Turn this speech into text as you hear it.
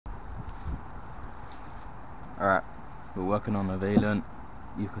Alright, we're working on a Vaillant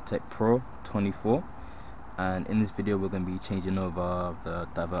EcoTec Pro 24, and in this video we're going to be changing over the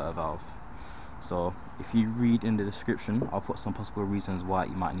diverter valve. So if you read in the description, I'll put some possible reasons why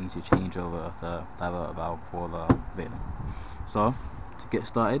you might need to change over the diverter valve for the Vaillant. So to get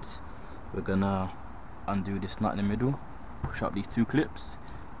started, we're going to undo this nut in the middle, push up these two clips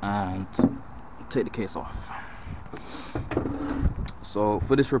and take the case off. So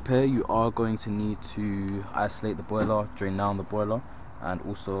for this repair, you are going to need to isolate the boiler, drain down the boiler, and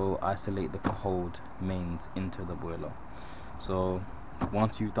also isolate the cold mains into the boiler. So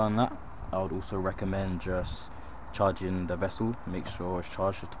once you've done that, I would also recommend just charging the vessel, make sure it's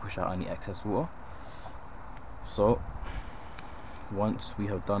charged just to push out any excess water. So once we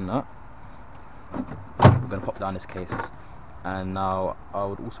have done that, we're going to pop down this case. And now I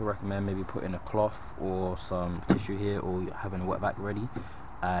would also recommend maybe putting a cloth or some tissue here, or having a wet vac ready,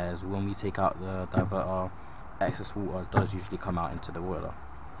 as when we take out the diverter, excess water does usually come out into the boiler.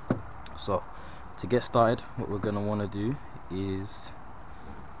 So to get started, what we're going to want to do is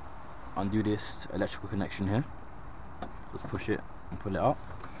undo this electrical connection here. Just push it and pull it out,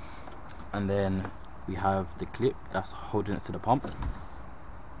 and then we have the clip that's holding it to the pump.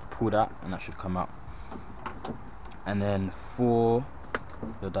 Pull that and that should come out. And then for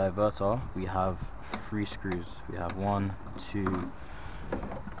the diverter, we have 3 screws. We have 1, 2,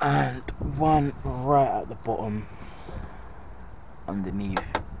 and 1 right at the bottom underneath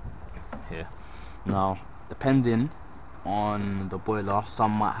here. Now, depending on the boiler,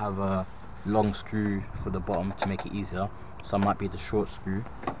 some might have a long screw for the bottom to make it easier. Some might be the short screw.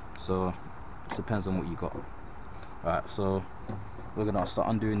 So it depends on what you got. Alright, so we're gonna start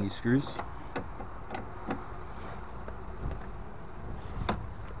undoing these screws.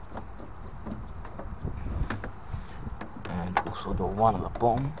 Also the one at the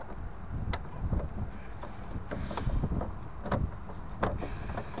bottom.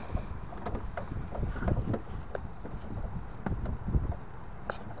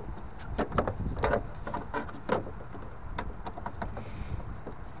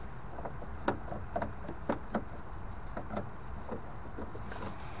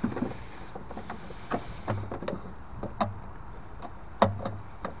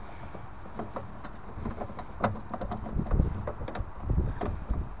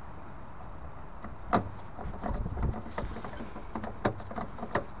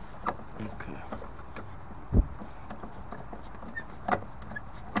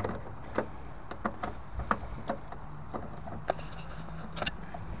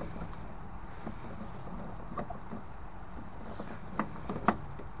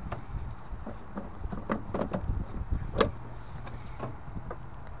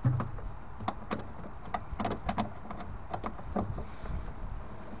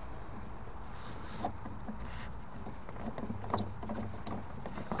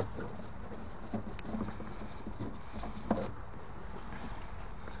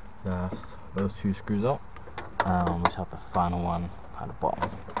 That's those 2 screws up, and we just have the final one at the bottom.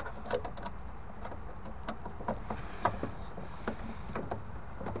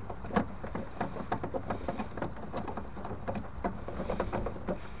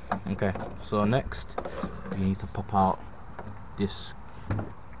 Okay, so next we need to pop out this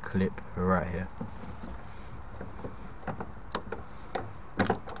clip right here.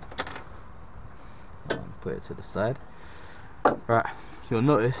 And put it to the side. Right. You'll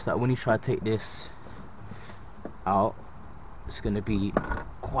notice that when you try to take this out, it's going to be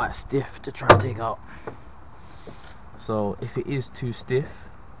quite stiff to try to take out. So if it is too stiff,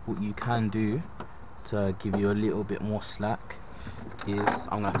 what you can do to give you a little bit more slack is,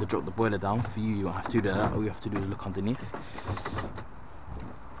 I'm going to have to drop the boiler down. For you, you won't have to do that. All you have to do is look underneath.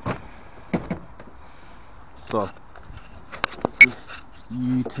 So if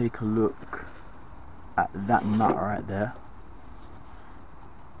you take a look at that nut right there,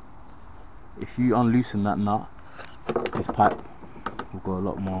 if you unloosen that nut, this pipe will go a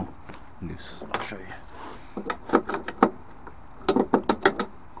lot more loose. I'll show you.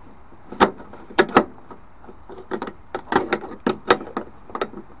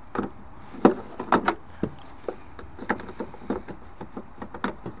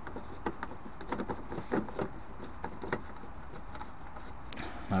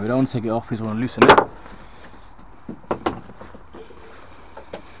 Now we don't want to take it off, we just want to loosen it.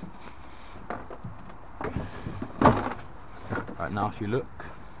 Right now, if you look,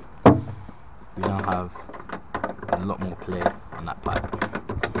 we now have a lot more play on that pipe.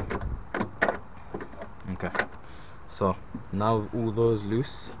 Okay, so now with all those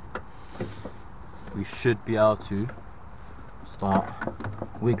loose, we should be able to start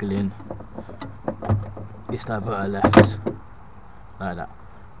wiggling this diverter left like that,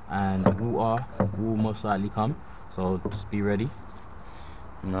 and water will most likely come, so just be ready.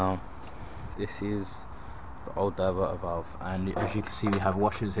 Now this is the old diverter valve, and as you can see we have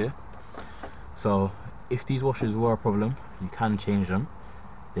washers here. So if these washers were a problem, you can change them.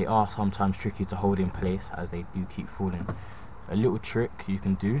 They are sometimes tricky to hold in place as they do keep falling. A little trick you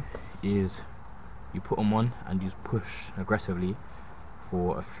can do is you put them on and you push aggressively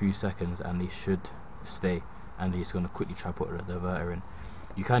for a few seconds and they should stay, and you're just going to quickly try to put the diverter in.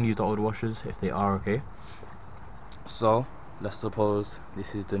 You can use the old washers if they are okay. So let's suppose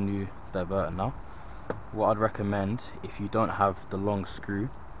this is the new diverter now. What I'd recommend, if you don't have the long screw,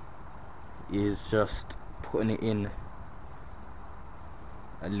 is just putting it in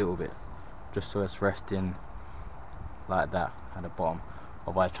a little bit, just so it's resting like that at the bottom.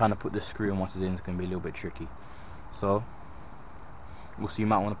 Otherwise trying to put the screw in once it's in is going to be a little bit tricky. So also you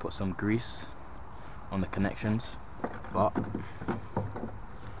might want to put some grease on the connections, but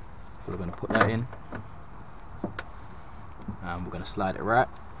we're going to put that in and we're going to slide it right,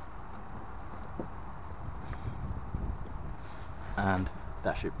 and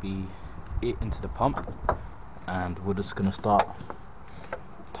that should be it into the pump. And we're just going to start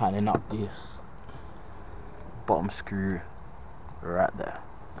tightening up this bottom screw right there.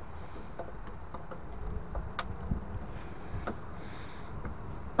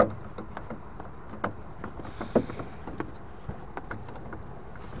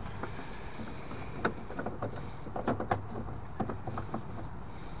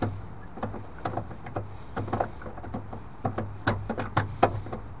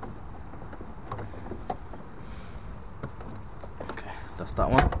 That's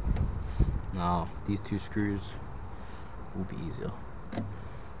that one. Now these two screws will be easier.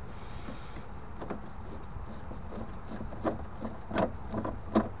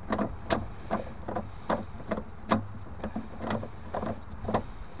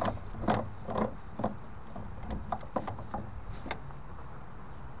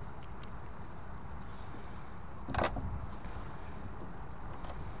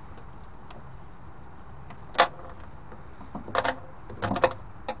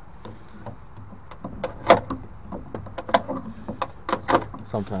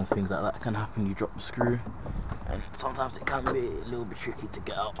 Sometimes things like that can happen, you drop the screw, and sometimes it can be a little bit tricky to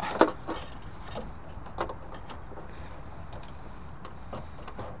get out.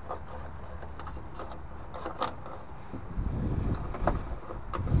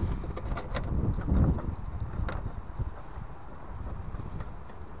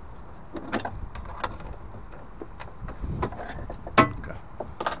 Okay,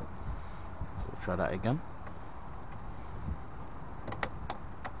 so we'll try that again.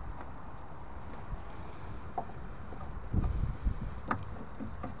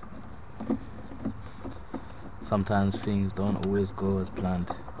 Sometimes things don't always go as planned,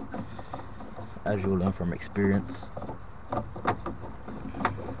 as you'll learn from experience.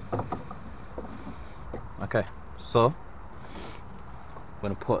 Okay, so I'm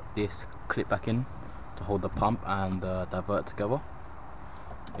going to put this clip back in to hold the pump and the diverter together.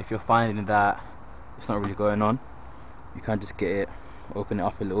 If you're finding that it's not really going on, you can just get it, open it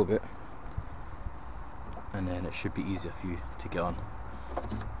up a little bit, and then it should be easier for you to get on.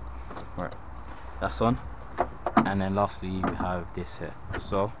 Right, that's on. And then lastly you have this here.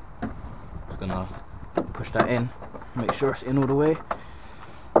 So just gonna push that in, make sure it's in all the way,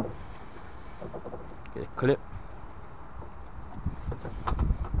 get a clip,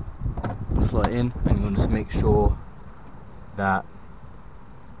 slot it in, and you want to just make sure that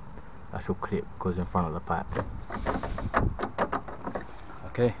actual clip goes in front of the pipe.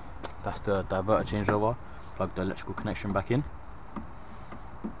 Okay, that's the diverter changeover. Plug the electrical connection back in.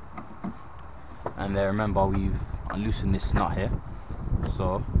 And then remember, we've unloosened this nut here,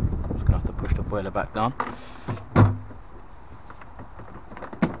 so I'm just going to have to push the boiler back down.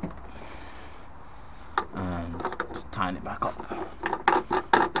 And just tighten it back up.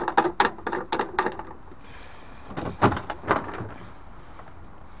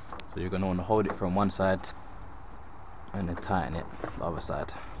 So you're going to want to hold it from one side and then tighten it the other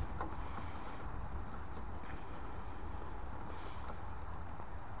side.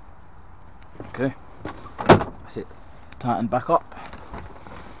 Okay, that's it, tighten back up.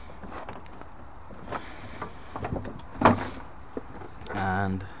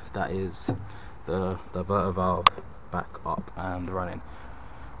 And that is the diverter valve back up and running.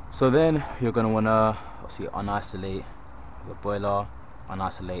 So then you're going to want to obviously unisolate the boiler,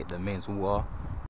 unisolate the mains water,